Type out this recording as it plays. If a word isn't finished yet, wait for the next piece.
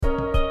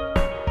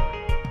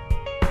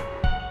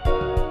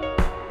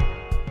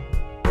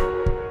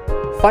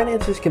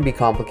Finances can be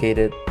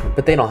complicated,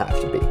 but they don't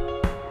have to be.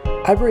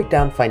 I break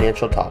down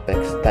financial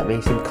topics that may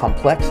seem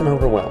complex and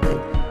overwhelming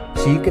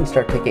so you can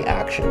start taking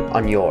action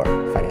on your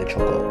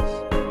financial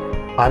goals.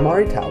 I'm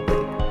Ari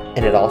Taubig,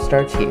 and it all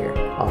starts here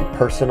on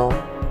Personal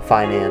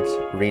Finance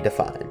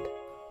Redefined.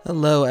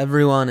 Hello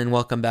everyone and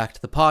welcome back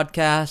to the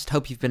podcast.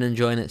 Hope you've been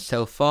enjoying it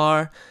so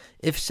far.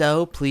 If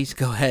so, please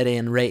go ahead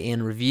and rate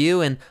and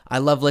review. And I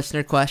love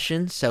listener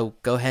questions, so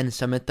go ahead and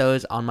submit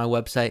those on my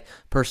website,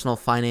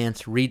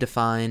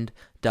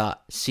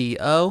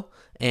 personalfinanceredefined.co,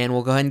 and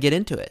we'll go ahead and get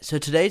into it. So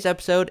today's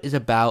episode is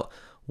about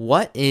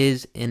what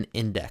is an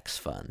index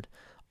fund.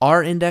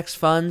 Are index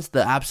funds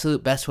the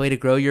absolute best way to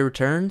grow your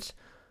returns?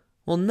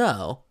 Well,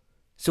 no.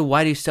 So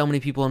why do so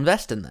many people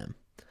invest in them?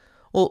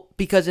 Well,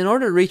 because in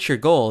order to reach your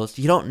goals,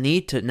 you don't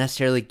need to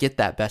necessarily get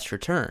that best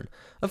return.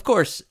 Of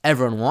course,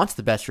 everyone wants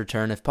the best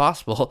return if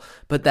possible,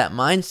 but that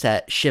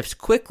mindset shifts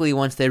quickly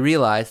once they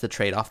realize the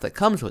trade-off that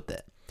comes with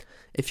it.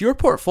 If your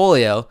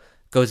portfolio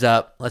goes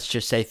up, let's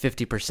just say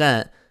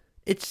 50%,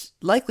 it's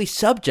likely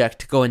subject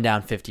to going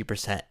down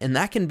 50%, and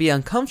that can be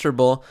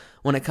uncomfortable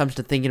when it comes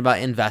to thinking about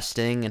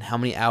investing and how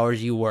many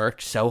hours you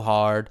worked so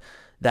hard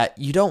that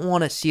you don't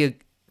want to see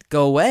it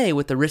go away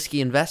with the risky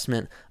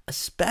investment,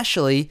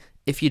 especially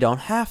if you don't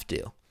have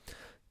to.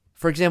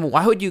 For example,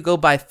 why would you go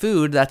buy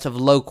food that's of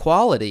low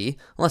quality,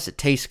 unless it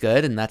tastes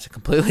good, and that's a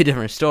completely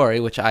different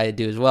story, which I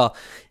do as well.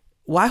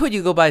 Why would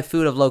you go buy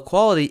food of low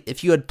quality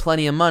if you had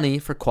plenty of money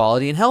for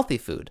quality and healthy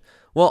food?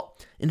 Well,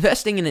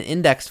 investing in an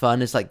index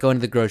fund is like going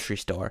to the grocery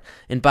store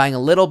and buying a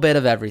little bit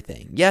of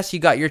everything. Yes, you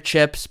got your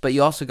chips, but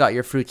you also got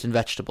your fruits and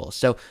vegetables.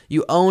 So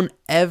you own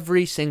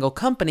every single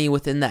company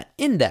within that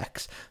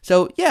index.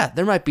 So yeah,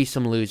 there might be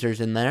some losers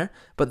in there,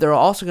 but there are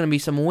also going to be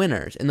some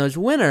winners. And those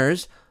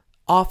winners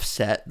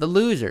offset the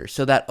losers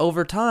so that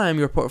over time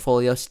your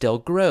portfolio still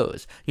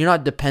grows. You're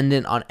not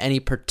dependent on any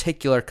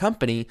particular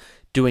company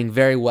doing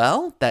very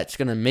well that's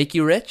going to make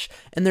you rich,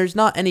 and there's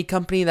not any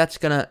company that's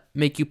going to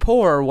make you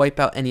poor or wipe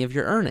out any of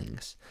your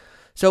earnings.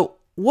 So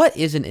what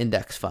is an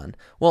index fund?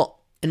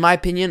 Well, in my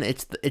opinion,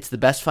 it's the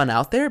best fund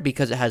out there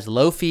because it has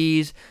low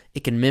fees,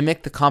 it can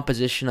mimic the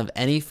composition of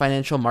any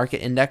financial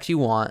market index you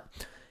want,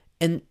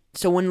 and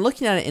so when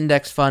looking at an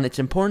index fund, it's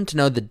important to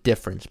know the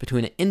difference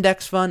between an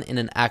index fund and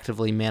an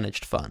actively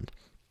managed fund.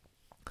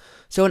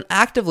 So an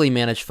actively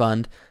managed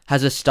fund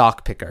has a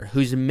stock picker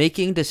who's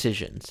making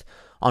decisions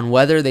on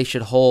whether they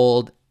should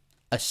hold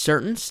a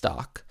certain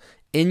stock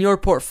in your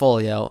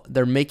portfolio.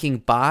 They're making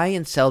buy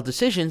and sell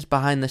decisions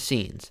behind the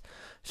scenes.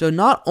 So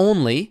not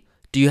only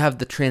do you have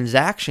the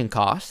transaction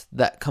costs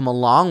that come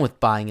along with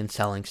buying and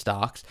selling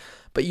stocks,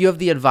 but you have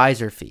the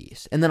advisor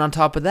fees. And then on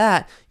top of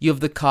that, you have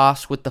the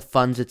cost with the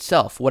funds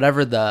itself.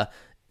 Whatever the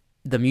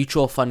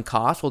mutual fund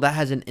cost, well, that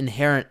has an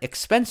inherent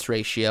expense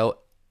ratio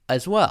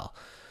as well.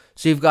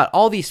 So you've got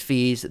all these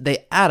fees,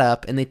 they add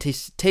up, and they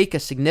take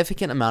a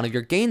significant amount of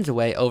your gains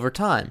away over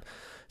time.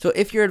 So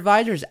if your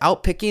advisor is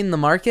outpicking the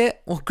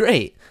market, well,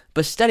 great.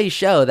 But studies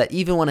show that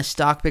even when a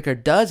stock picker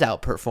does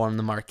outperform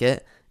the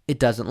market, it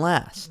doesn't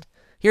last.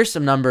 Here's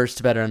some numbers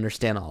to better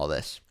understand all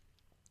this.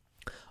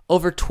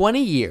 Over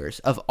 20 years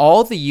of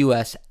all the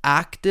U.S.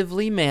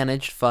 actively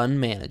managed fund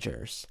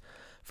managers,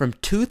 from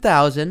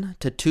 2000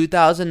 to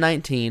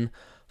 2019,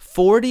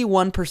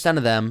 41%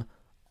 of them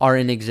are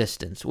in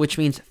existence, which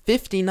means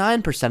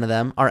 59% of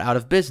them are out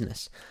of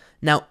business.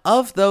 Now,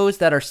 of those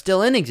that are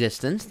still in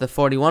existence, the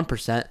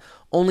 41%,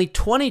 only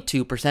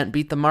 22%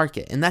 beat the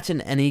market, and that's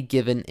in any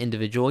given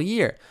individual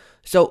year.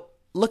 So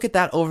look at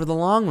that over the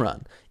long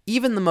run.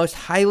 Even the most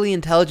highly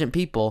intelligent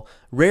people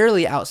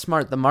rarely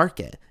outsmart the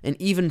market, and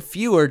even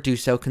fewer do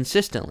so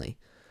consistently.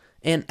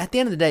 And at the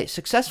end of the day,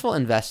 successful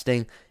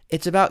investing,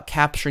 it's about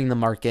capturing the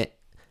market,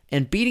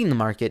 and beating the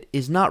market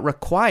is not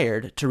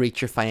required to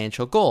reach your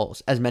financial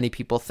goals, as many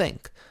people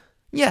think.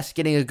 Yes,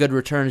 getting a good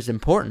return is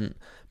important,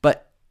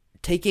 but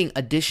taking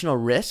additional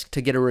risk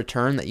to get a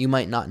return that you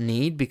might not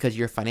need because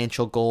your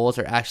financial goals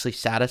are actually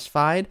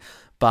satisfied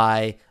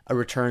by a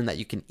return that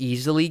you can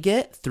easily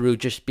get through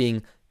just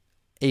being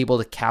able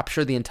to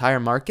capture the entire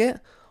market,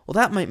 well,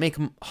 that might make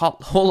a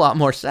whole lot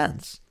more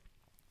sense.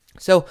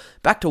 So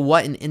back to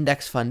what an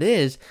index fund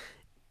is.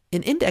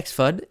 An index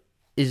fund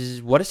is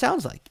what it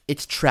sounds like.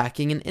 It's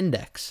tracking an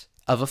index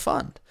of a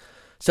fund.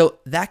 So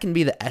that can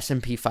be the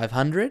S&P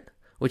 500,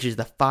 which is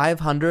the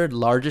 500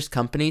 largest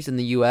companies in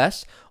the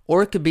U.S.,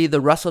 or it could be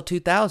the Russell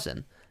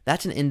 2000.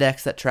 That's an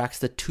index that tracks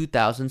the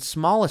 2,000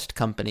 smallest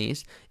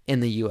companies in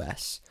the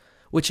U.S.,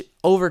 which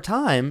over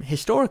time,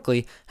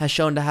 historically, has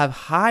shown to have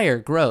higher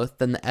growth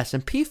than the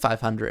S&P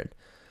 500.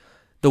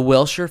 The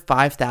Wilshire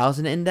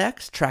 5000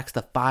 index tracks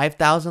the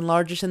 5,000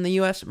 largest in the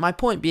U.S., my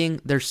point being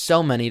there's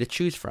so many to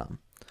choose from.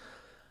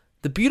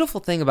 The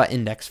beautiful thing about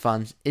index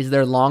funds is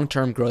their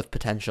long-term growth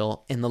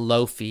potential and the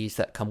low fees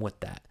that come with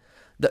that.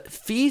 The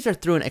fees are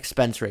through an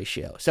expense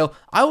ratio. So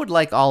I would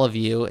like all of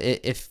you,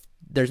 if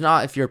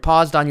you're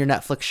paused on your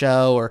Netflix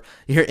show or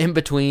you're in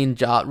between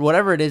job,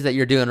 whatever it is that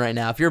you're doing right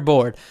now, if you're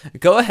bored,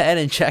 go ahead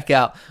and check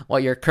out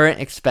what your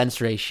current expense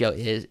ratio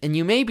is, and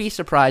you may be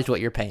surprised what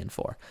you're paying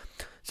for.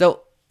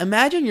 So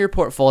imagine your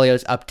portfolio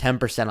is up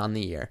 10% on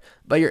the year,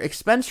 but your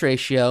expense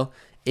ratio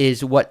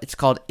is what it's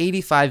called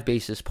 85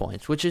 basis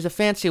points, which is a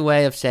fancy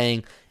way of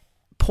saying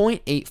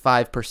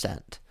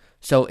 0.85%.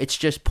 So it's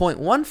just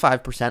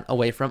 0.15%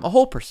 away from a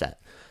whole percent.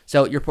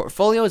 So your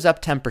portfolio is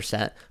up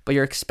 10%, but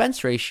your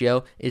expense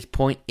ratio is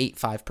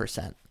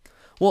 0.85%.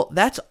 Well,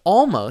 that's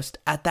almost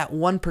at that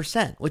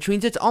 1%, which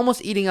means it's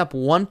almost eating up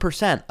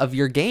 1% of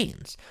your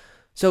gains.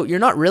 So you're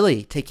not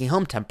really taking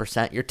home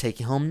 10%, you're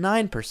taking home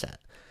 9%.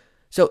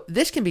 So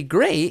this can be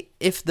great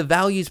if the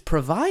values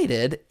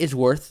provided is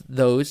worth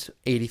those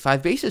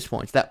 85 basis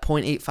points, that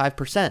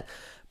 0.85%.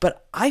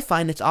 But I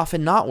find it's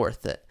often not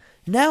worth it.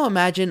 Now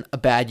imagine a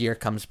bad year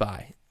comes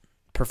by.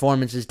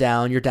 Performance is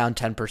down, you're down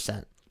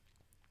 10%.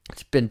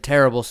 It's been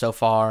terrible so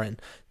far,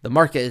 and the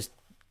market is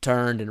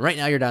turned, and right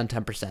now you're down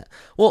 10%.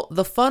 Well,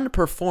 the fund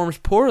performs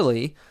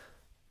poorly.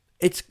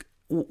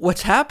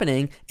 What's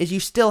happening is you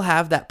still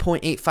have that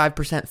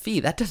 0.85% fee.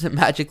 That doesn't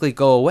magically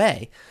go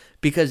away,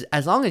 because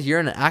as long as you're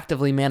in an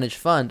actively managed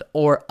fund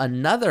or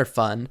another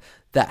fund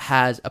that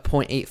has a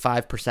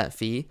 0.85%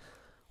 fee,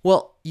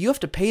 well, you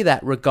have to pay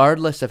that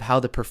regardless of how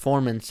the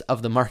performance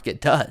of the market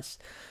does.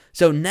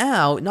 So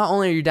now, not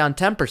only are you down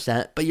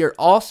 10%, but you're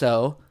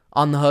also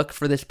on the hook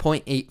for this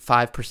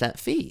 0.85%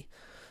 fee.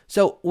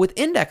 So with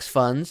index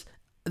funds,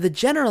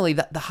 generally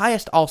the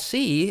highest I'll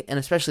see, and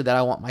especially that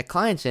I want my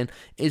clients in,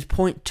 is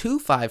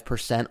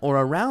 0.25% or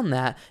around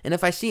that. And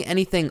if I see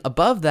anything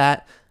above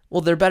that,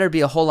 well, there better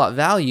be a whole lot of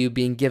value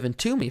being given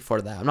to me for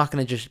that. I'm not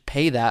going to just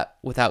pay that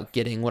without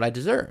getting what I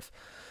deserve.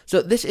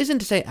 So this isn't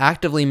to say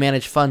actively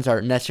managed funds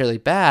are necessarily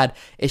bad.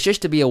 It's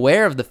just to be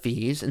aware of the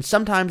fees, and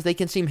sometimes they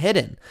can seem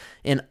hidden,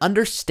 and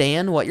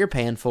understand what you're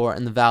paying for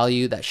and the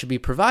value that should be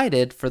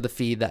provided for the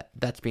fee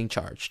that's being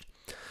charged.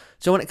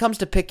 So when it comes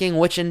to picking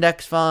which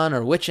index fund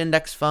or which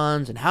index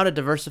funds and how to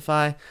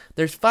diversify,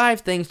 there's 5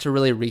 things to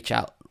really reach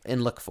out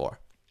and look for.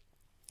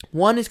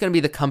 One is going to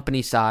be the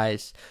company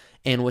size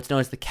and what's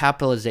known as the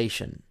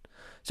capitalization.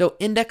 So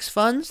index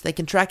funds, they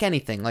can track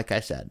anything, like I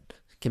said.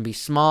 It can be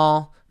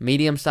small,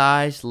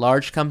 medium-sized,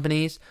 large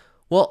companies.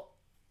 Well,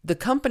 the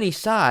company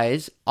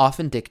size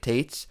often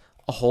dictates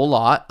a whole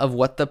lot of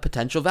what the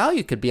potential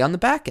value could be on the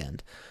back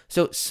end.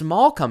 So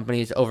small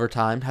companies over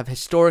time have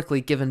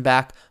historically given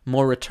back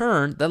more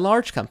return than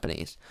large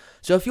companies.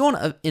 So if you want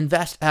to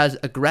invest as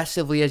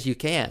aggressively as you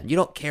can, you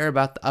don't care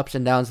about the ups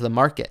and downs of the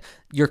market,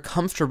 you're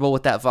comfortable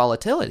with that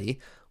volatility,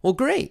 well,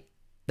 great.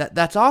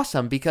 That's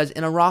awesome, because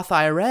in a Roth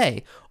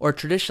IRA or a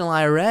traditional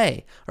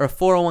IRA or a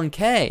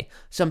 401k,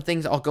 some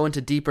things I'll go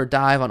into deeper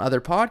dive on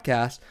other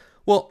podcasts,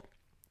 well,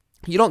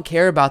 you don't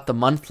care about the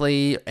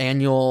monthly,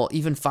 annual,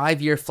 even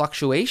 5-year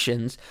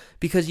fluctuations,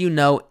 because you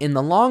know in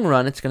the long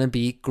run it's going to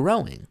be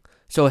growing.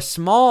 So a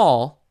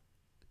small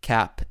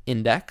cap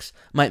index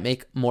might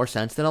make more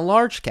sense than a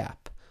large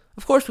cap.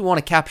 Of course, we want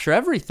to capture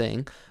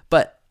everything,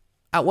 but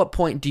at what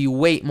point do you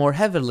weight more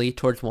heavily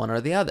towards one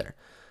or the other?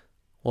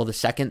 Well, the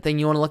second thing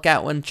you want to look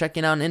at when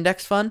checking out an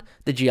index fund,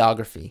 the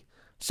geography.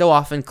 So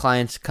often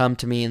clients come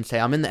to me and say,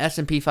 I'm in the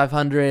S&P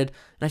 500, and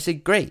I say,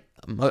 great,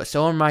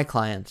 so are my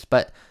clients,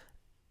 but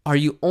are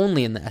you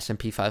only in the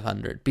S&P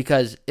 500?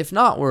 Because if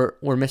not,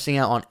 we're missing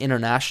out on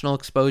international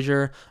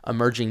exposure,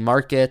 emerging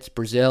markets,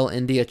 Brazil,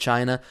 India,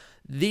 China.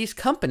 These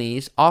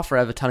companies have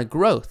a ton of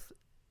growth,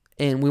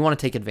 and we want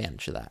to take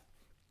advantage of that.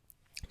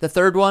 The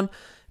third one,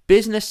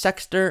 business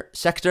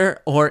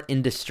sector or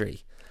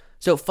industry.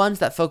 So funds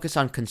that focus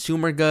on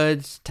consumer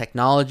goods,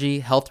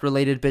 technology,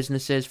 health-related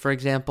businesses, for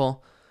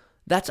example,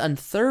 that's a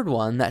third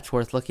one that's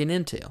worth looking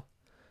into.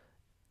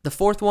 The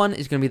fourth one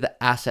is going to be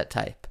the asset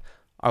type.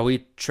 Are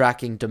we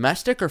tracking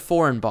domestic or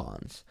foreign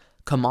bonds?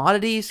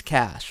 Commodities,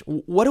 cash?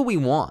 What do we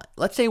want?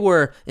 Let's say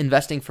we're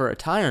investing for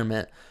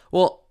retirement.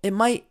 Well, it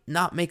might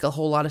not make a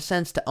whole lot of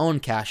sense to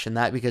own cash in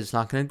that because it's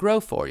not going to grow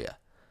for you.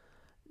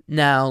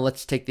 Now,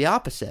 let's take the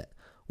opposite.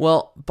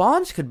 Well,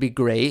 bonds could be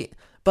great,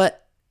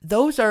 but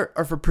those are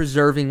for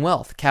preserving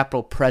wealth,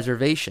 capital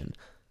preservation.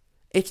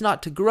 It's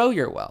not to grow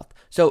your wealth.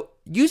 So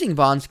using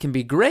bonds can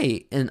be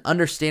great, and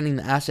understanding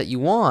the asset you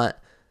want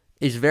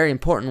is very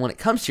important when it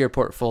comes to your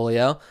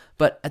portfolio,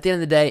 but at the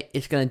end of the day,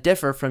 it's going to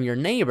differ from your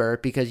neighbor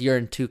because you're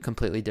in 2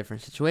 completely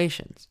different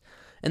situations.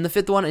 And the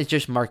fifth one is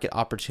just market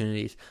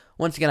opportunities.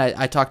 Once again,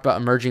 I talked about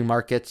emerging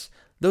markets.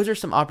 Those are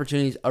some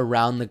opportunities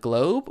around the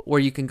globe where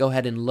you can go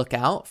ahead and look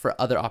out for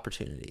other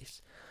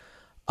opportunities.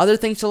 Other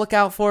things to look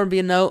out for and be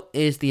a note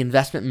is the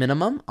investment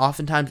minimum.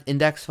 Oftentimes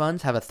index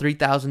funds have a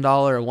 $3,000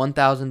 or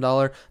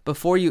 $1,000.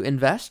 Before you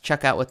invest,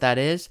 check out what that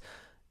is.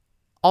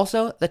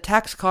 Also, the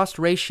tax cost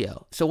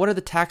ratio. So what are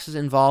the taxes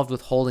involved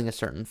with holding a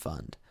certain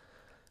fund?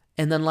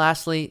 And then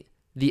lastly,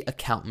 the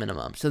account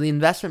minimum. So the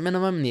investment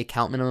minimum and the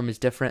account minimum is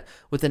different.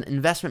 With an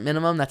investment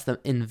minimum, that's the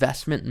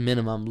investment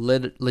minimum,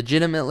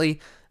 legitimately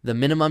the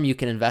minimum you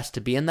can invest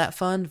to be in that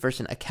fund,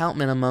 versus an account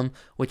minimum,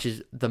 which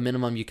is the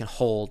minimum you can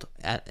hold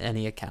at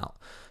any account.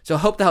 So I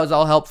hope that was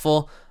all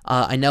helpful.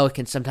 I know it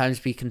can sometimes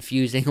be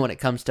confusing when it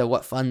comes to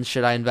what funds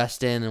should I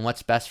invest in and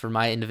what's best for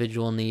my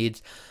individual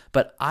needs.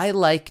 But I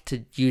like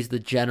to use the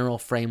general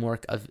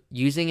framework of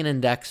using an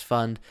index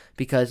fund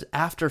because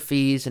after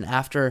fees and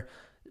after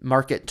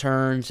market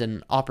turns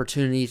and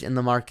opportunities in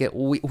the market,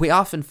 we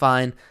often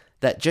find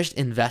that just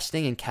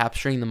investing and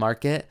capturing the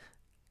market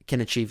can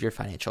achieve your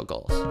financial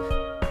goals.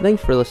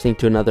 Thanks for listening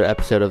to another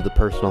episode of the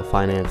Personal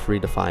Finance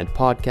Redefined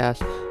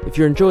podcast. If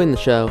you're enjoying the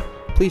show,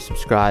 please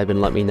subscribe and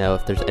let me know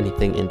if there's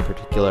anything in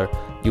particular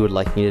you would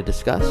like me to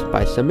discuss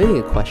by submitting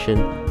a question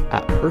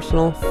at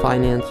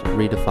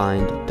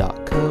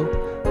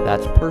personalfinanceredefined.co.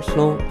 That's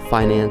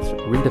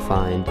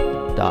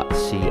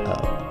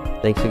personalfinanceredefined.co.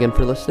 Thanks again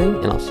for listening,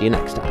 and I'll see you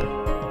next time.